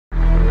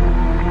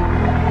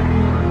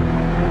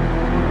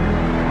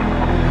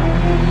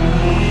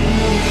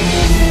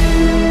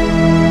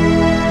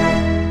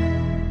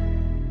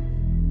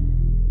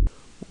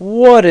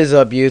What is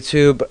up,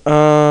 YouTube?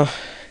 I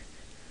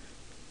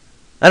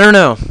don't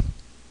know.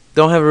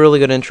 Don't have a really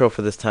good intro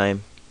for this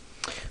time.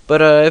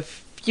 But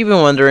if you've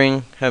been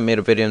wondering, haven't made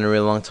a video in a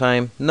really long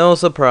time. No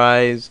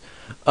surprise.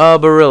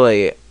 But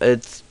really,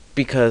 it's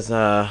because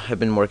I've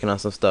been working on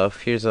some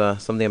stuff. Here's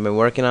something I've been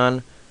working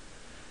on.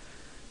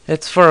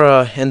 It's for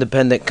a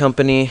independent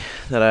company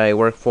that I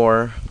work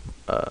for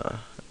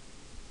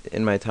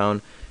in my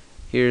town.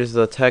 Here's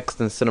the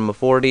text in Cinema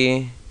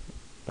 40.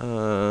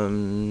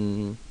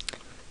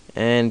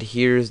 And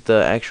here's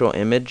the actual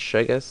image,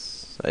 I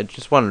guess. I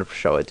just wanted to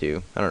show it to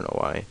you. I don't know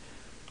why.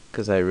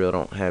 Because I really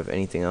don't have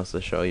anything else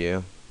to show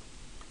you.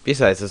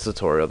 Besides this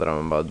tutorial that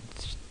I'm about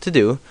to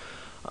do.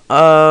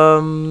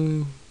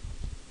 Came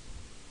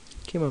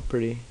up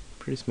pretty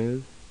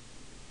smooth.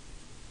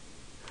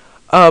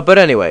 But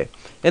anyway.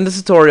 In this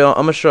tutorial,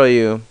 I'm going to show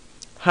you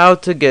how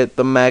to get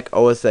the Mac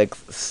OS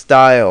X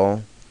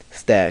style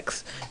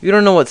stacks. If you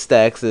don't know what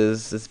stacks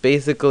is, it's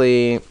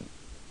basically...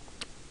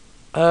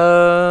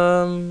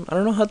 I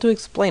don't know how to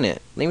explain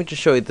it. Let me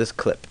just show you this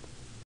clip.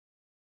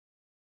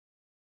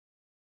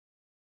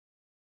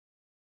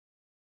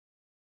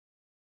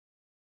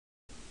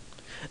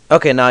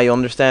 Okay, now you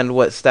understand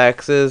what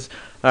stacks is.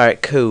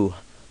 Alright, cool.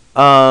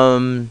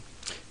 To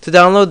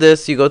download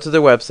this, you go to their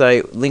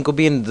website. Link will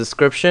be in the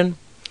description.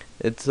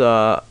 It's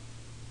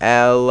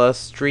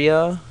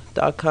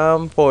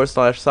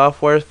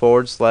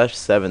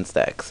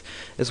alastria.com/software/7stacks.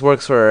 This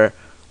works for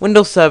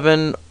Windows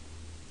 7,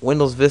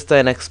 Windows Vista,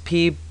 and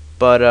XP,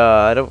 but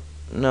I don't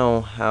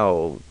know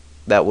how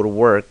that would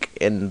work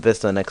in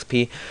Vista and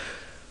XP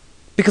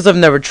because I've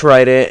never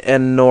tried it,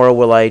 and nor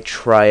will I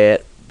try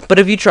it. But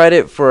if you tried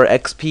it for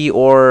XP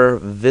or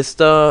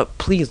Vista,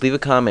 please leave a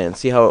comment and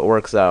see how it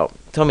works out.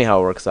 Tell me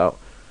how it works out.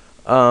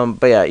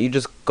 But yeah, you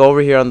just go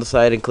over here on the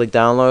side and click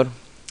download.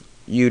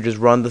 You just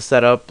run the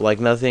setup like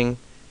nothing,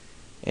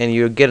 and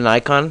you get an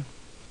icon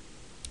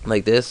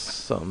like this.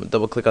 So I'm gonna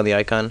double click on the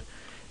icon,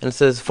 and it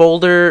says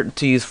folder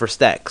to use for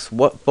stacks.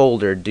 What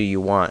folder do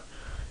you want?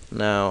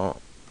 Now,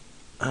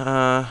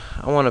 I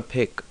want to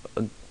pick.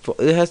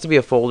 It has to be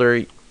a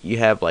folder you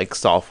have like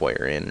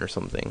software in or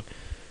something.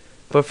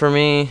 But for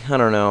me, I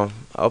don't know.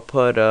 I'll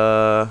put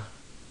I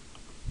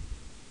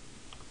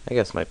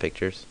guess my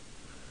pictures.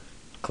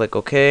 Click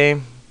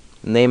OK.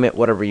 Name it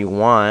whatever you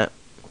want.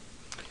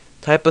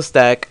 Type of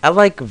stack. I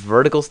like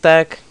vertical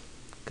stack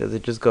because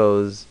it just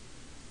goes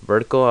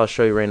vertical. I'll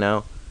show you right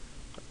now.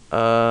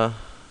 Want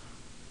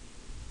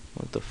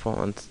the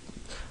font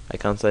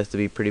icon size to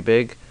be pretty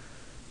big.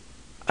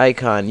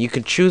 Icon. You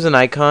can choose an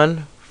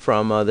icon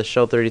from the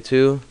Shell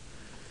 32,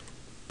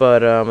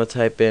 but I'm gonna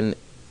type in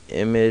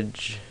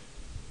image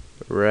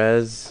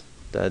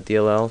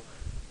res.dll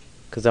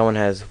because that one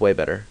has way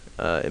better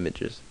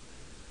images.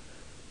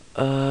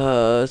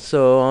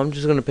 So I'm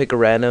just gonna pick a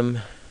random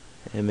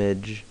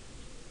image.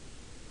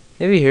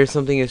 Maybe you hear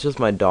something. It's just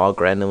my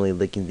dog randomly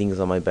licking things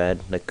on my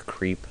bed like a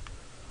creep.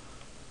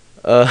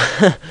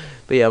 But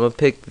yeah, I'm gonna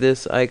pick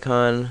this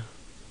icon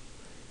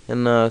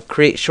and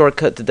create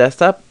shortcut to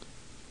desktop,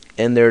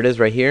 and there it is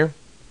right here.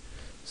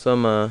 So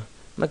I'm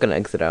not gonna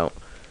exit out.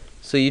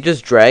 So you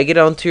just drag it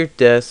onto your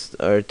desk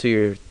or to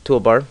your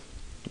toolbar.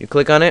 You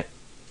click on it.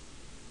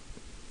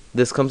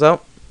 This comes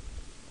out,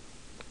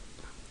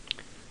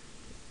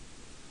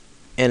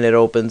 and it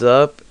opens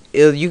up.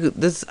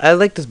 I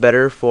like this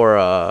better for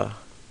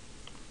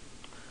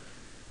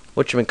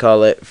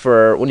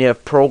for when you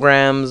have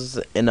programs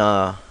in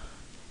a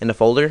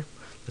folder.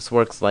 This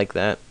works like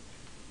that.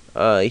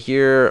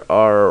 Here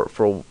are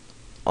for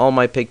all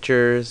my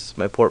pictures,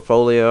 my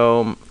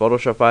portfolio,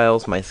 Photoshop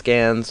files, my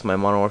scans, my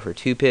Modern Warfare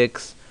 2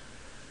 pics,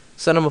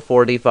 Cinema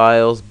 4D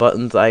files,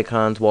 buttons,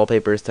 icons,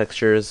 wallpapers,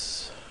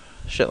 textures,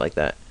 shit like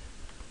that.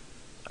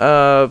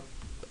 I'm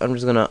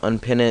just gonna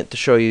unpin it to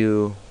show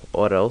you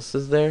what else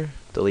is there.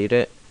 Delete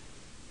it.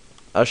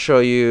 I'll show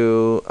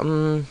you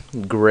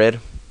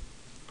grid.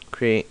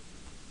 Create.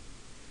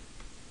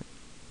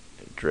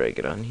 Drag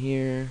it on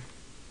here.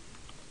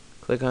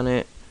 Click on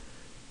it.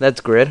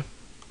 That's grid.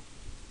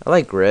 I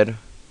like grid.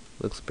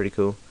 Looks pretty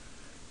cool.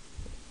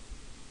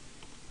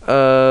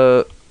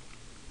 Yeah,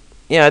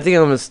 I think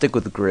I'm gonna stick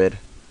with the grid.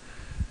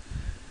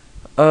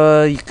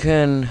 You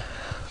can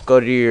go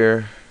to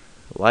your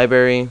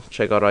library,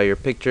 check out all your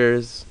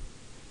pictures,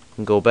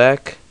 and go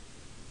back.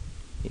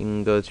 You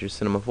can go to your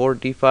Cinema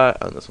 4D file.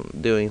 That's what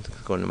I'm doing.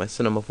 Go into my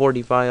Cinema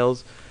 4D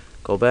files.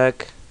 Go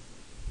back.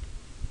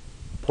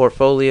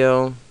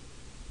 Portfolio.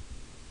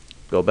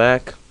 Go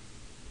back.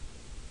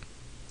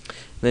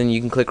 Then you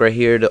can click right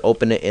here to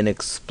open it in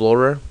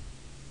Explorer.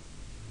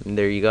 And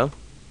there you go.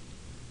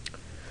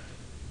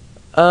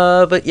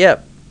 But yeah,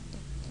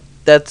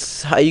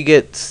 that's how you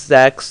get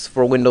stacks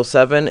for Windows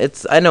 7.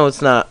 I know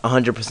it's not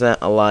 100%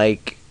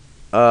 alike,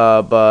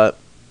 but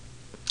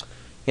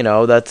you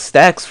know, that's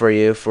stacks for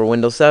you for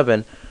Windows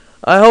 7.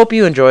 I hope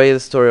you enjoy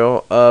this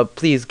tutorial.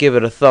 Please give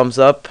it a thumbs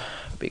up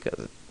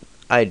because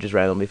I just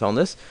randomly found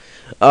this.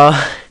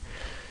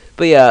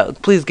 But yeah,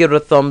 please give it a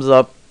thumbs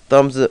up.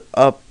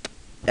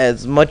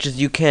 as much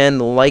as you can,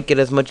 like it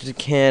as much as you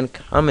can,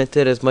 comment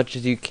it as much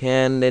as you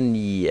can, and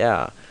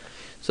yeah.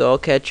 So I'll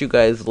catch you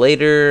guys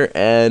later,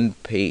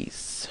 and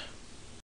peace.